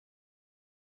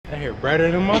I hear brighter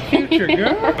than my future,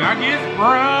 girl. I get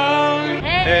brown.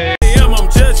 Hey. I'm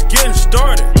just getting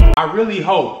started. I really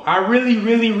hope, I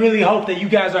really hope that you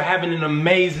guys are having an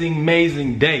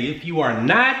amazing day. If you are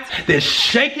not, then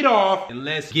shake it off and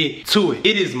let's get to it.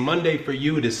 It is Monday for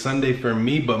you, it is Sunday for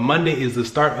me, but Monday is the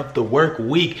start of the work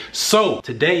week. So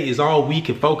today is all we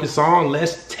can focus on.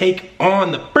 Let's take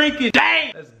on the freaking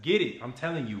day. Let's get it. I'm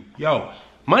telling you, yo.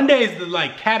 Monday is the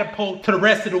like catapult to the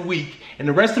rest of the week, and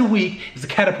the rest of the week is the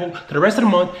catapult to the rest of the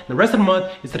month, and the rest of the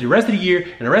month is to the rest of the year,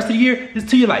 and the rest of the year is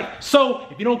to your life. So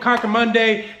if you don't conquer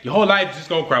Monday, your whole life is just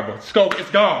gonna crumble. It's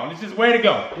gone. It's just where to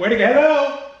go. Where to go?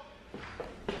 Hello?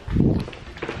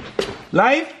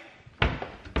 Life?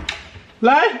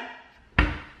 Life?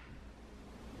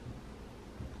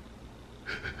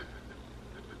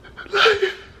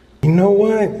 Life? You know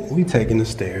what? We taking the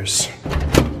stairs.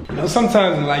 You know,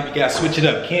 sometimes in life you gotta switch it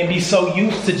up. Can't be so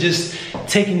used to just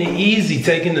taking it easy,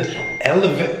 taking the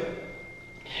elevator.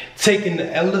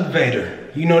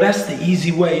 You know, that's the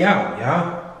easy way out,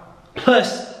 y'all.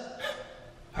 Plus,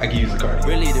 I can use the cardio.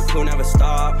 Really, the crew never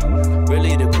stop.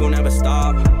 Really, the crew never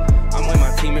stop. I'm with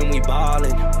my team and we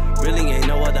ballin'. Really ain't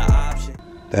no other option.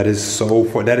 That is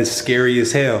scary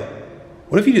as hell.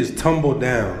 What if you just tumble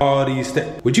down all these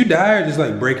steps? Would you die or just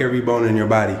like break every bone in your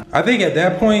body? I think at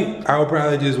that point, I would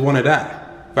probably just want to die.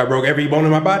 If I broke every bone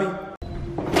in my body.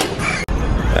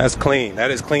 That's clean.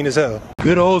 That is clean as hell.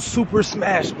 Good old Super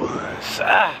Smash Bros.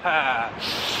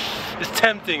 It's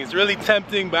tempting. It's really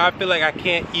tempting, but I feel like I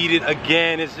can't eat it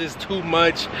again. It's just too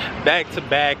much back to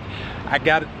back. I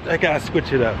gotta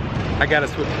switch it up. I gotta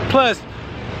switch. Plus,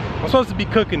 I'm supposed to be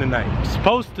cooking tonight. I'm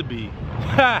supposed to be.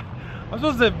 I'm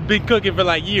supposed to have been cooking for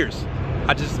like years.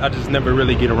 I just never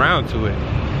really get around to it.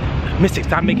 Mystic,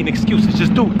 stop making excuses,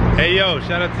 just do it. Hey yo,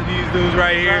 shout out to these dudes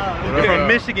right here. They're from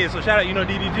Michigan, so shout out, you know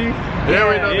DDG? Yeah,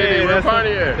 we know DDG, we're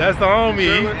partying. That's the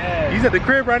homie. He's at the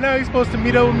crib right now, he's supposed to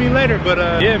meet up with me later, but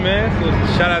yeah man, so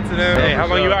shout out to them. Hey, how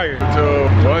long you out here? Till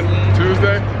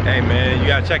Tuesday. Hey man, you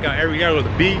gotta check out you gotta go to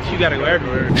the beach, you gotta go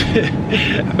everywhere.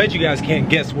 I bet you guys can't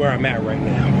guess where I'm at right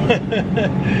now.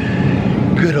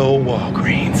 Good old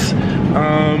Walgreens.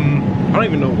 I don't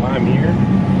even know why I'm here.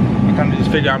 I kind of just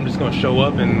figure I'm just gonna show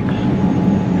up and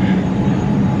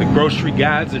the grocery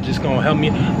guys are just gonna help me.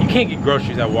 You can't get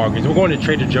groceries at Walgreens. We're going to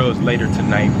Trader Joe's later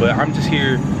tonight, but I'm just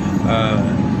here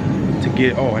to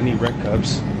get, oh, I need red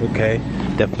cups. Okay,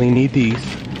 definitely need these.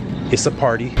 It's a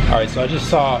party. All right, so I just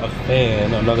saw a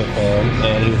fan, another fan,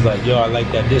 and he was like, yo, I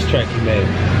like that diss track you made.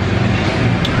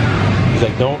 He's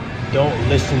like, don't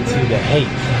listen to the hate.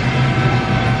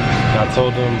 And I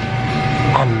told him,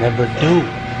 I never do.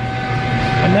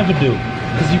 I never do,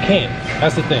 because you can't.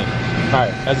 That's the thing. All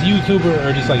right, as a YouTuber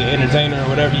or just like an entertainer or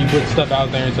whatever, you put stuff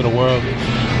out there into the world,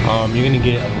 you're gonna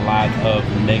get a lot of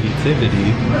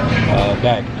negativity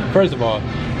back. First of all,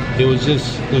 it was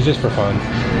just for fun.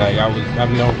 Like I'm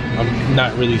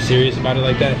not really serious about it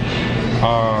like that.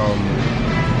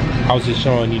 I was just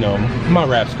showing, you know, my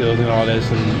rap skills and all this,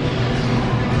 and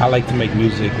I like to make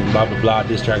music and blah blah blah,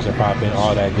 diss tracks are popping,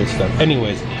 all that good stuff.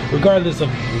 Anyways, regardless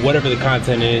of whatever the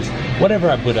content is,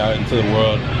 whatever I put out into the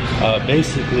world,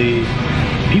 basically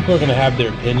people are gonna have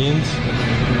their opinions.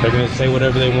 They're gonna say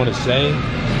whatever they want to say,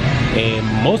 and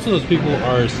most of those people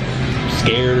are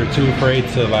scared or too afraid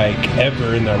to like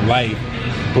ever in their life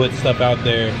put stuff out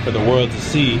there for the world to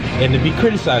see and to be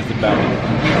criticized about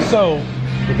it. So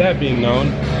with that being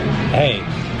known, hey,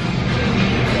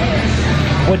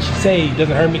 what you say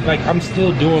doesn't hurt me. Like, I'm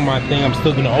still doing my thing. I'm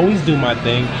still gonna always do my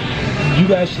thing. You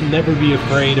guys should never be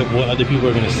afraid of what other people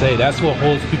are gonna say. That's what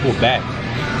holds people back.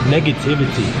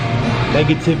 Negativity.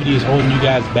 Negativity is holding you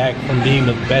guys back from being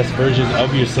the best versions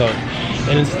of yourself.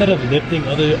 And instead of lifting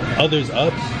others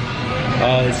up,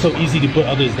 it's so easy to put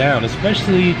others down,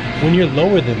 especially when you're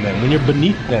lower than them, when you're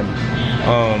beneath them,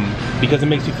 because it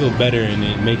makes you feel better, and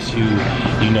it makes you,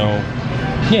 you know,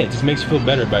 yeah, it just makes you feel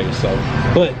better about yourself.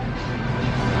 But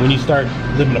when you start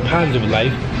living a positive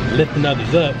life, lifting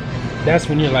others up, that's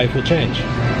when your life will change.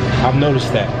 I've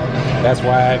noticed that. That's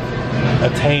why I've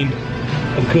attained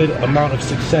a good amount of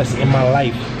success in my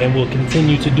life and will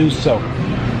continue to do so.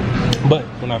 But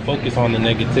when I focus on the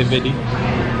negativity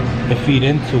and feed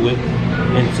into it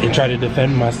and try to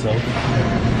defend myself,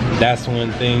 that's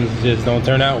when things just don't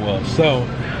turn out well. So,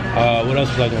 what else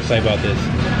was I gonna say about this?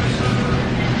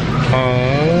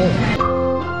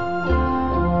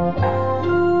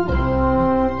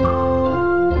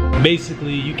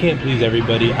 Basically, you can't please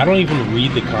everybody. I don't even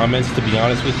read the comments, to be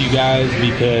honest with you guys,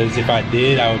 because if I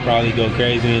did, I would probably go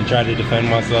crazy and try to defend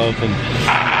myself and,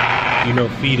 you know,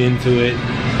 feed into it.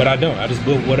 But I don't. I just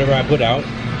put whatever I put out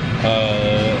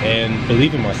and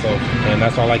believe in myself. And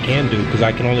that's all I can do, because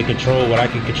I can only control what I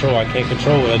can control. I can't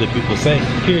control what other people say,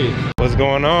 period. What's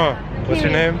going on? What's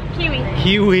your name? Kiwi.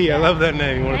 Kiwi, I love that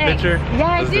name. You want a picture? Yeah,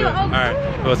 I Let's do. it. Oh, All right.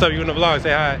 What's up? You in the vlog?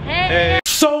 Say hi. Hey.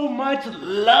 So much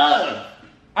love.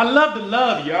 I love the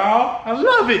love, y'all. I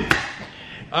love it.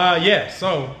 Yeah,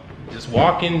 so just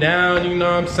walking down, you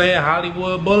know what I'm saying,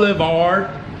 Hollywood Boulevard,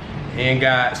 and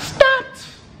got stopped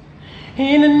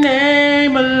in the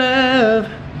name of love.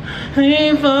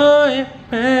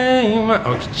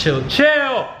 Oh,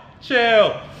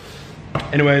 chill.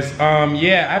 Anyways,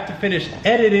 yeah, I have to finish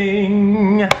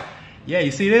editing. Yeah,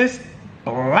 you see this?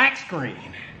 Black screen.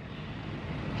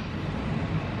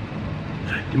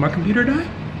 Did my computer die?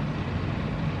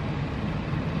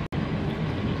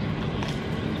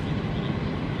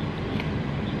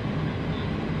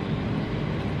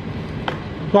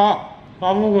 Stop.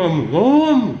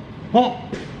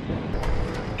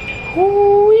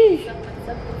 Hoo-wee.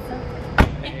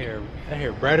 That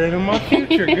hair brighter than my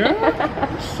future, girl.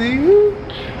 See?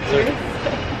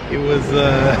 It was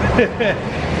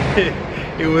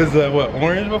it was what,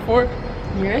 orange before?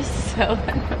 You're so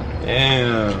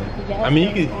Damn. I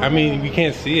mean, we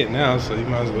can't see it now, so you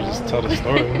might as well just tell the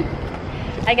story.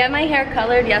 I got my hair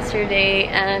colored yesterday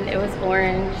and it was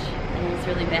orange and it was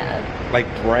really bad. Like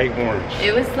bright orange.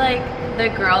 It was like the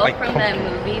girl Like from that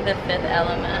movie, The Fifth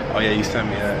Element. Oh yeah, you sent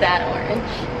me that. That orange.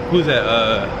 Who's that?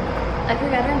 I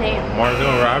forgot her name.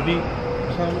 Margot Robbie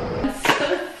or something? I'm so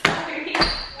sorry.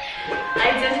 I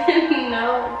didn't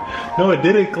know. No, it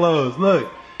didn't close. Look,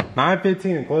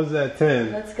 9:15 and closes at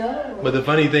 10. Let's go. But the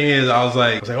funny thing is, I was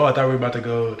like, oh, I thought we were about to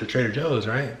go to Trader Joe's,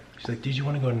 right? She's like, did you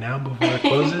want to go now before it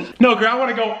closes? No, girl, I want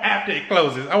to go after it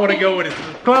closes. I want to go when it's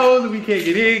closed and we can't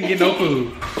get in, get no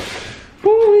food.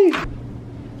 Woo-wee.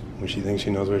 When she thinks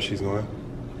she knows where she's going.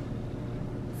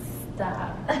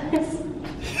 Stop. I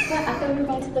thought we were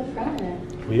going to the front.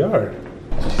 We are.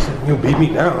 She said, you'll beat me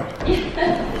down.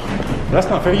 That's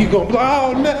not fair. You go,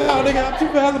 oh no, they got too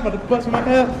fast. I'm about to bust my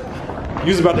head.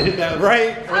 You was about to hit that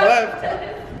right or left.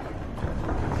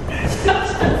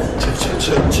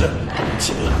 Chill.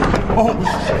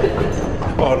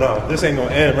 Oh no, this ain't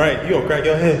gonna end, right? You gonna crack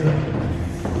your head.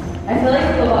 I feel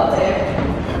like football player.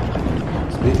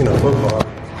 Speaking of football.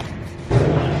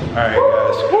 Alright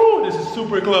guys, woo, this is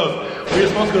super close. We were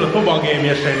supposed to go to the football game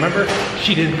yesterday, remember?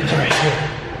 She didn't because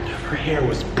her hair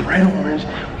was bright orange.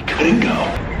 We couldn't go.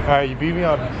 Alright, you beat me,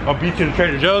 I'll beat you to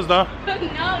Trader Joe's though. No, you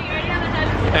already have a head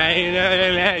start.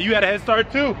 Hey, you had a head start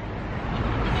too.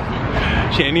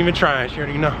 She ain't even trying, she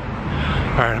already know.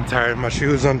 Alright, I'm tired, my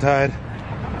shoes untied.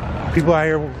 People out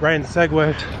here riding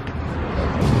Segway.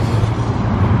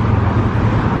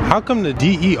 How come the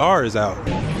DER is out?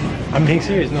 I'm being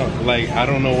serious, no. Like, I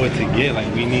don't know what to get.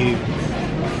 Like, we need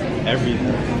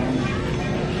everything.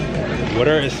 What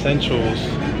are essentials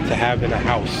to have in a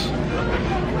house?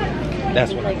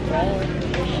 That's what like bread.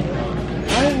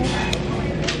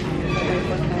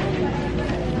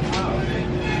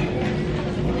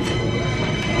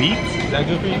 Wheat? Is that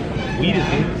good for you? Wheat is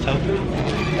good. It's healthy.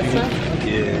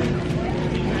 Yeah.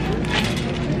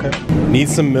 Okay. Need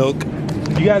some milk.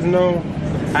 You guys know,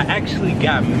 I actually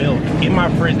got milk in my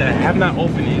fridge that I have not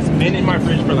opened. It's been in my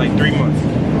fridge for like 3 months.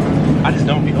 I just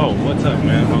don't be, oh, what's up,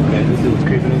 man? Okay, this dude's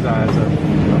creeping his eyes up.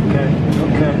 Okay.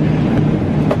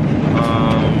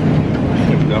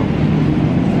 Here we go.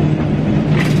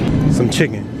 Some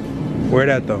chicken. Where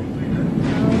that though?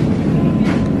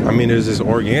 I mean, there's this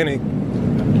organic,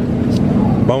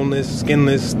 boneless,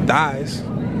 skinless thighs.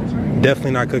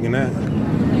 Definitely not cooking that.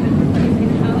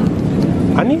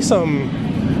 I need some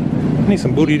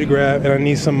booty to grab, and I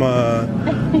need some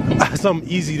something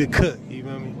easy to cook. You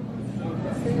feel me?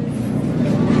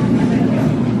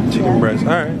 Chicken breast.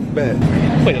 All right, bet.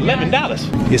 Wait,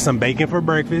 $11. Get some bacon for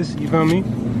breakfast. You feel me?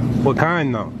 What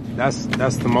kind though? That's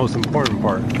the most important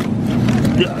part.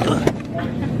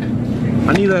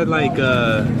 I need that like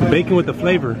bacon with the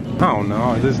flavor. I don't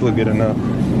know. This look good enough.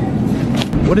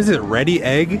 What is it? Ready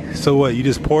egg? So what? You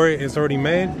just pour it and it's already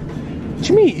made? What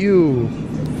you mean you?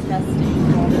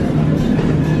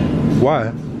 Why?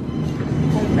 A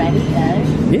ready egg?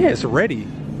 Yeah, it's ready.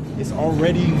 It's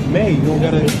already made. You don't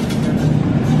gotta.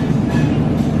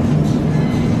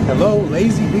 Hello,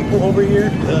 lazy people over here.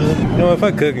 You know, if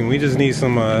I'm cooking, we just need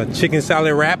some chicken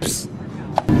salad wraps.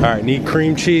 All right, need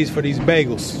cream cheese for these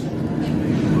bagels.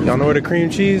 Y'all know where the cream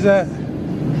cheese at?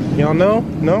 Y'all know?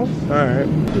 No? All right.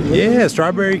 Yeah,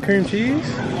 strawberry cream cheese.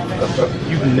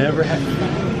 You've never had?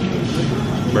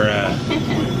 Bruh.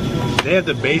 They have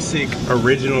the basic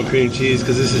original cream cheese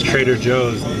because this is Trader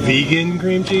Joe's. Vegan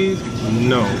cream cheese?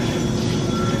 No.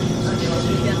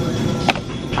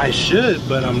 I should,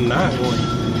 but I'm not going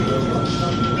to.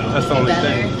 That's the only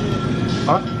thing.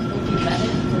 Huh?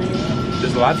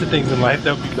 There's lots of things in life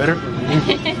that would be better for me.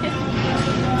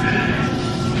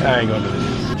 I ain't gonna do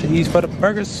this. Cheese for the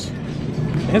burgers.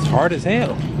 It's hard as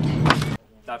hell.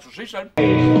 That's what she said.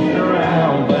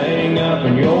 Around thing up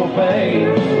in your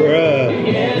face. Bruh,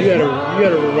 you gotta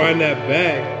rewind that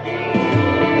back.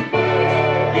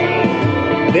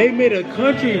 They made a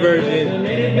country version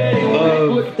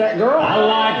of that girl. I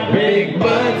like big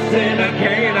butts and I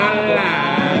cannot lie.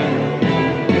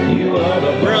 You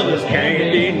other brothers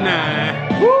can't deny.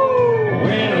 Woo!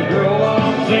 When a girl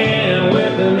walks in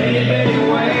with an itty bitty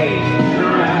waist,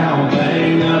 round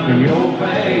thing up in your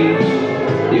face.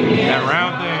 That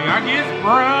round thing, I get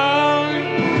sprung.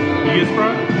 You get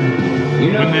sprung? You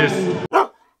know this.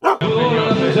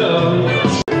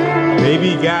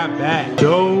 Baby got back.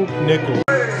 Joe Nickel.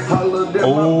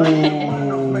 Oh.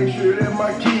 Make sure that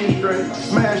my kids straight.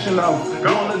 Smashing off.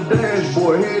 On the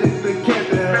dashboard. Headed to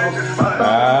Campton House.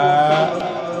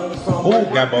 Oh,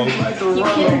 got both. You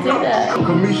can't do that.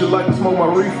 Kamisha like to smoke my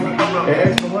reefer.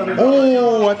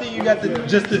 Oh, I think you got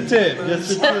just the tip. Just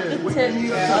the tip.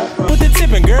 Put the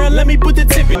tip in, girl. Let me put the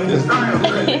tip in.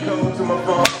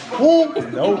 Oh,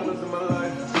 nope.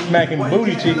 Smacking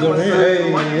booty cheeks over here.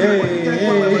 Hey, hey,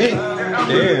 hey, hey.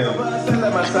 Damn.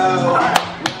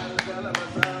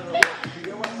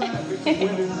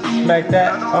 Smack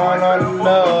that all on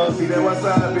love. See that one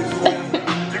side, bitch.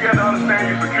 You gotta understand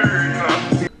you secure, you know.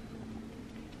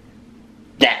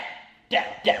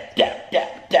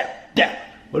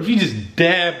 What if you just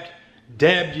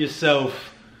dabbed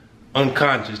yourself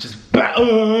unconscious? Just Ow,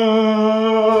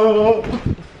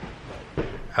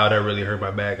 that really hurt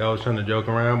my back. I was trying to joke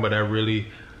around, but that really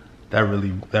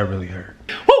hurt.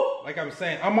 Woo! Like I was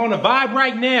saying, I'm on a vibe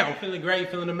right now. I'm feeling great,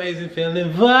 feeling amazing,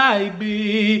 feeling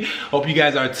vibey. Hope you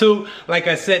guys are too. Like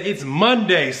I said, it's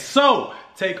Monday, so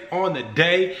take on the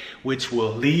day, which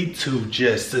will lead to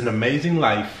just an amazing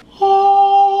life.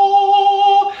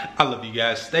 Oh, I love you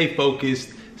guys. Stay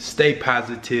focused, stay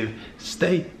positive,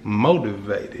 stay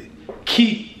motivated.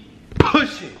 Keep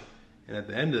pushing. And at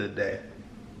the end of the day,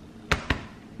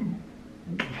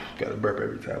 gotta burp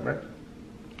every time, right?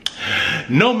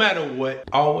 No matter what,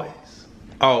 always,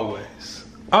 always,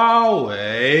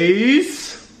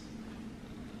 always,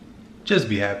 just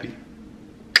be happy.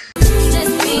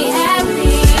 Just be happy.